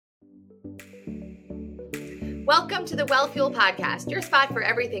Welcome to the Well Fuel Podcast, your spot for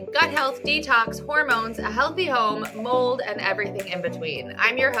everything gut health, detox, hormones, a healthy home, mold, and everything in between.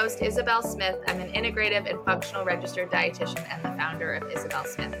 I'm your host, Isabel Smith. I'm an integrative and functional registered dietitian and the founder of Isabel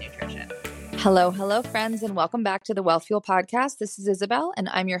Smith Nutrition. Hello, friends, and welcome back to the Well Fuel Podcast. This is Isabel, and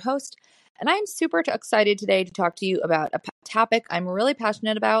I'm your host. And I'm super excited today to talk to you about a topic I'm really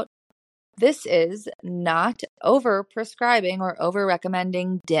passionate about. This is not over-prescribing or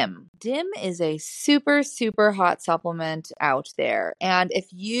over-recommending DIM. DIM is a super hot supplement out there. And if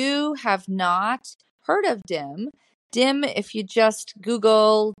you have not heard of DIM, if you just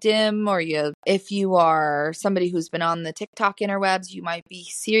Google DIM or if you are somebody who's been on the TikTok interwebs, you might be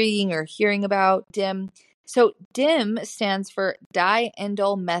seeing or hearing about DIM. So DIM stands for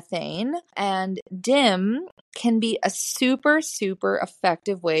diindolylmethane, and DIM can be a super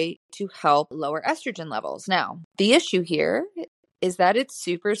effective way to help lower estrogen levels. Now, the issue here is that it's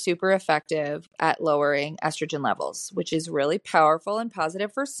super effective at lowering estrogen levels, which is really powerful and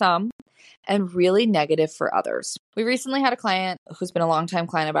positive for some and really negative for others. We recently had a client who's been a longtime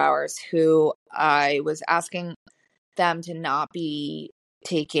client of ours who I was asking them to not be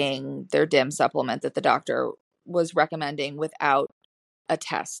taking their DIM supplement that the doctor was recommending without a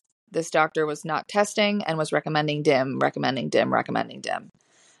test. This doctor was not testing and was recommending DIM.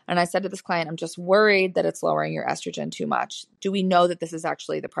 And I said to this client, I'm just worried that it's lowering your estrogen too much. Do we know that this is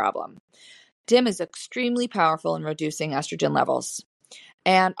actually the problem? DIM is extremely powerful in reducing estrogen levels.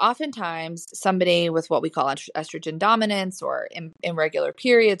 And oftentimes, somebody with what we call estrogen dominance or irregular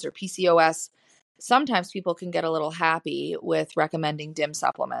periods or PCOS, sometimes people can get a little happy with recommending DIM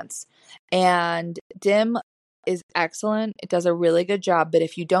supplements. And DIM is excellent. It does a really good job, but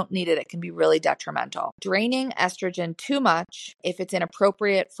if you don't need it, it can be really detrimental. Draining estrogen too much, if it's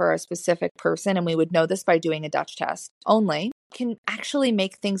inappropriate for a specific person, and we would know this by doing a Dutch test only, can actually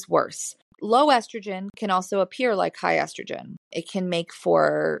make things worse. Low estrogen can also appear like high estrogen. It can make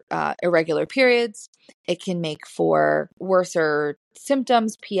for irregular periods. It can make for worser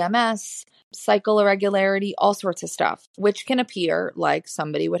symptoms, PMS, cycle irregularity, all sorts of stuff, which can appear like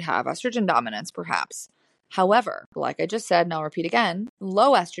somebody would have estrogen dominance, perhaps. However, like I just said, and I'll repeat again,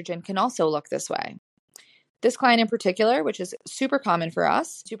 low estrogen can also look this way. This client in particular, which is super common for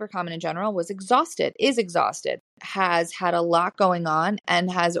us, super common in general, is exhausted, has had a lot going on, and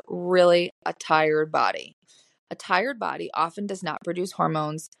has really a tired body. A tired body often does not produce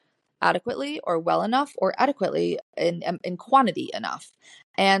hormones adequately or well enough or adequately in quantity enough.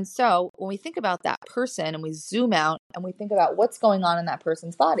 And so when we think about that person and we zoom out and we think about what's going on in that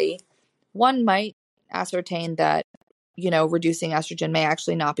person's body, one might ascertain that, reducing estrogen may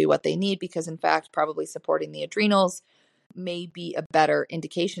actually not be what they need, because in fact, probably supporting the adrenals may be a better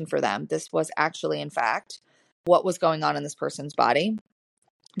indication for them. This was actually, in fact, what was going on in this person's body.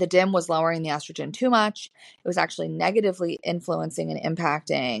 The DIM was lowering the estrogen too much. It was actually negatively influencing and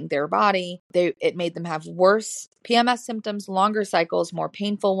impacting their body. It made them have worse PMS symptoms, longer cycles, more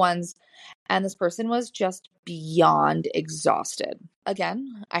painful ones. And this person was just beyond exhausted.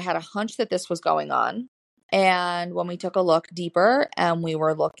 Again, I had a hunch that this was going on. And when we took a look deeper and we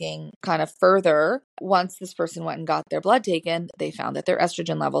were looking kind of further, once this person went and got their blood taken, they found that their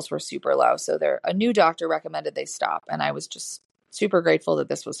estrogen levels were super low. So a new doctor recommended they stop. And I was just super grateful that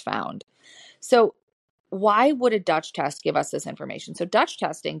this was found. So why would a Dutch test give us this information? So Dutch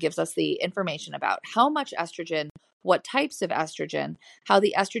testing gives us the information about how much estrogen, what types of estrogen, how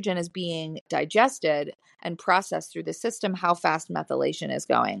the estrogen is being digested and processed through the system, how fast methylation is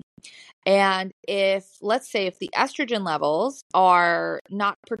going. And let's say if the estrogen levels are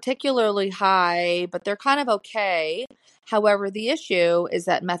not particularly high, but they're kind of okay. However, the issue is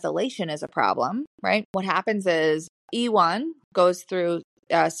that methylation is a problem, right? What happens is E1 goes through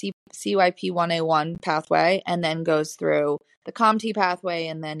CYP1A1 pathway and then goes through the COMT pathway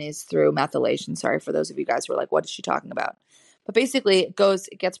and then is through methylation. Sorry for those of you guys who are like, what is she talking about? But basically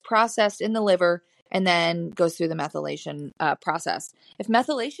it gets processed in the liver and then goes through the methylation process. If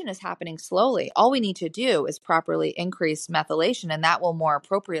methylation is happening slowly, all we need to do is properly increase methylation, and that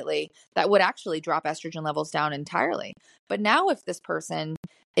would actually drop estrogen levels down entirely. But now if this person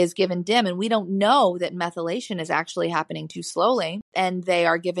is given DIM and we don't know that methylation is actually happening too slowly and they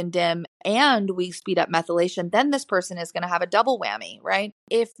are given DIM and we speed up methylation, then this person is going to have a double whammy, right?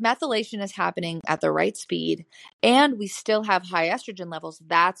 If methylation is happening at the right speed and we still have high estrogen levels,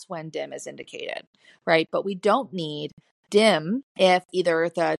 that's when DIM is indicated, right? But we don't need DIM if either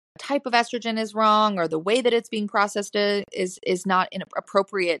the type of estrogen is wrong or the way that it's being processed is not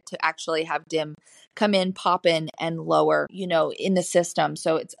appropriate to actually have DIM come in, pop in, and lower, in the system.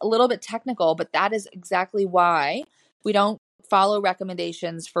 So it's a little bit technical, but that is exactly why we don't follow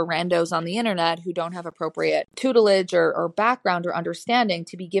recommendations for randos on the internet who don't have appropriate tutelage or background or understanding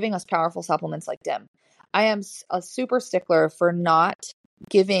to be giving us powerful supplements like DIM. I am a super stickler for not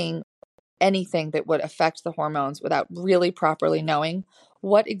giving anything that would affect the hormones without really properly knowing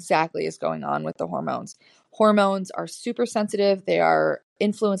what exactly is going on with the hormones. Hormones are super sensitive. They are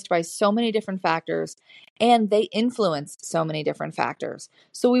influenced by so many different factors, and they influence so many different factors.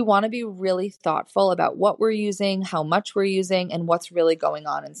 So we want to be really thoughtful about what we're using, how much we're using, and what's really going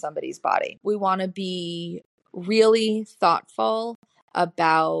on in somebody's body. We want to be really thoughtful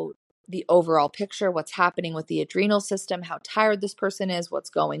about the overall picture, what's happening with the adrenal system, how tired this person is, what's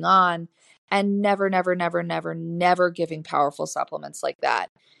going on, and never giving powerful supplements like that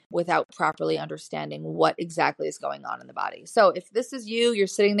without properly understanding what exactly is going on in the body. So if this is you, you're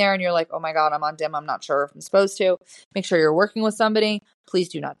sitting there and you're like, oh my God, I'm on DIM. I'm not sure if I'm supposed to. Make sure you're working with somebody. Please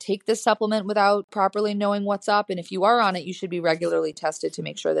do not take this supplement without properly knowing what's up. And if you are on it, you should be regularly tested to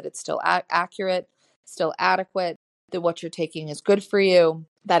make sure that it's still accurate, still adequate, that what you're taking is good for you,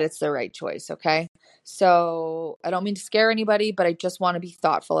 that it's the right choice. Okay. So I don't mean to scare anybody, but I just want to be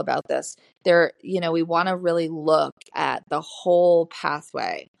thoughtful about this. We want to really look at the whole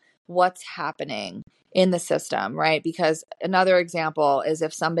pathway, what's happening in the system, right? Because another example is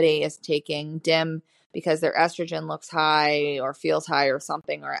if somebody is taking DIM because their estrogen looks high or feels high or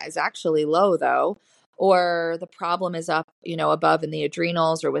something, or is actually low though, or the problem is up, above in the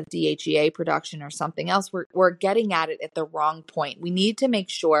adrenals or with DHEA production or something else, we're getting at it at the wrong point. We need to make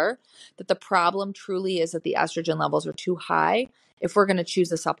sure that the problem truly is that the estrogen levels are too high if we're going to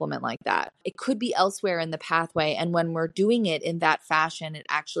choose a supplement like that. It could be elsewhere in the pathway, and when we're doing it in that fashion, it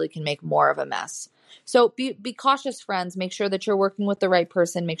actually can make more of a mess. So be cautious, friends. Make sure that you're working with the right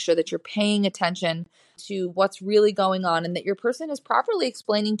person. Make sure that you're paying attention to what's really going on and that your person is properly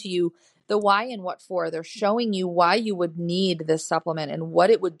explaining to you the why and what for. They're showing you why you would need this supplement and what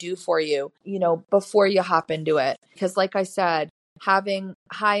it would do for you, before you hop into it. Because like I said, having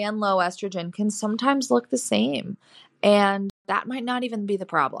high and low estrogen can sometimes look the same, and that might not even be the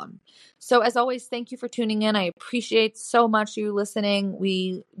problem. So as always, thank you for tuning in. I appreciate so much you listening.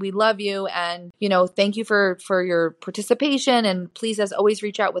 We love you, and thank you for your participation. And please, as always,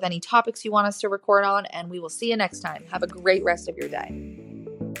 reach out with any topics you want us to record on, and we will see you next time. Have a great rest of your day.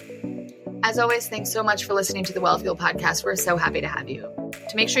 As always, thanks so much for listening to the Wellfuel podcast. We're so happy to have you.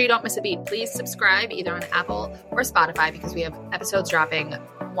 To make sure you don't miss a beat, please subscribe either on Apple or Spotify, because we have episodes dropping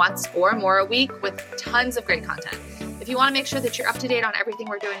once or more a week with tons of great content. If you want to make sure that you're up to date on everything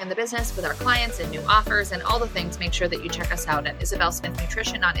we're doing in the business with our clients and new offers and all the things, make sure that you check us out at Isabel Smith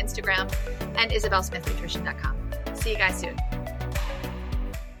Nutrition on Instagram and isabelsmithnutrition.com. See you guys soon.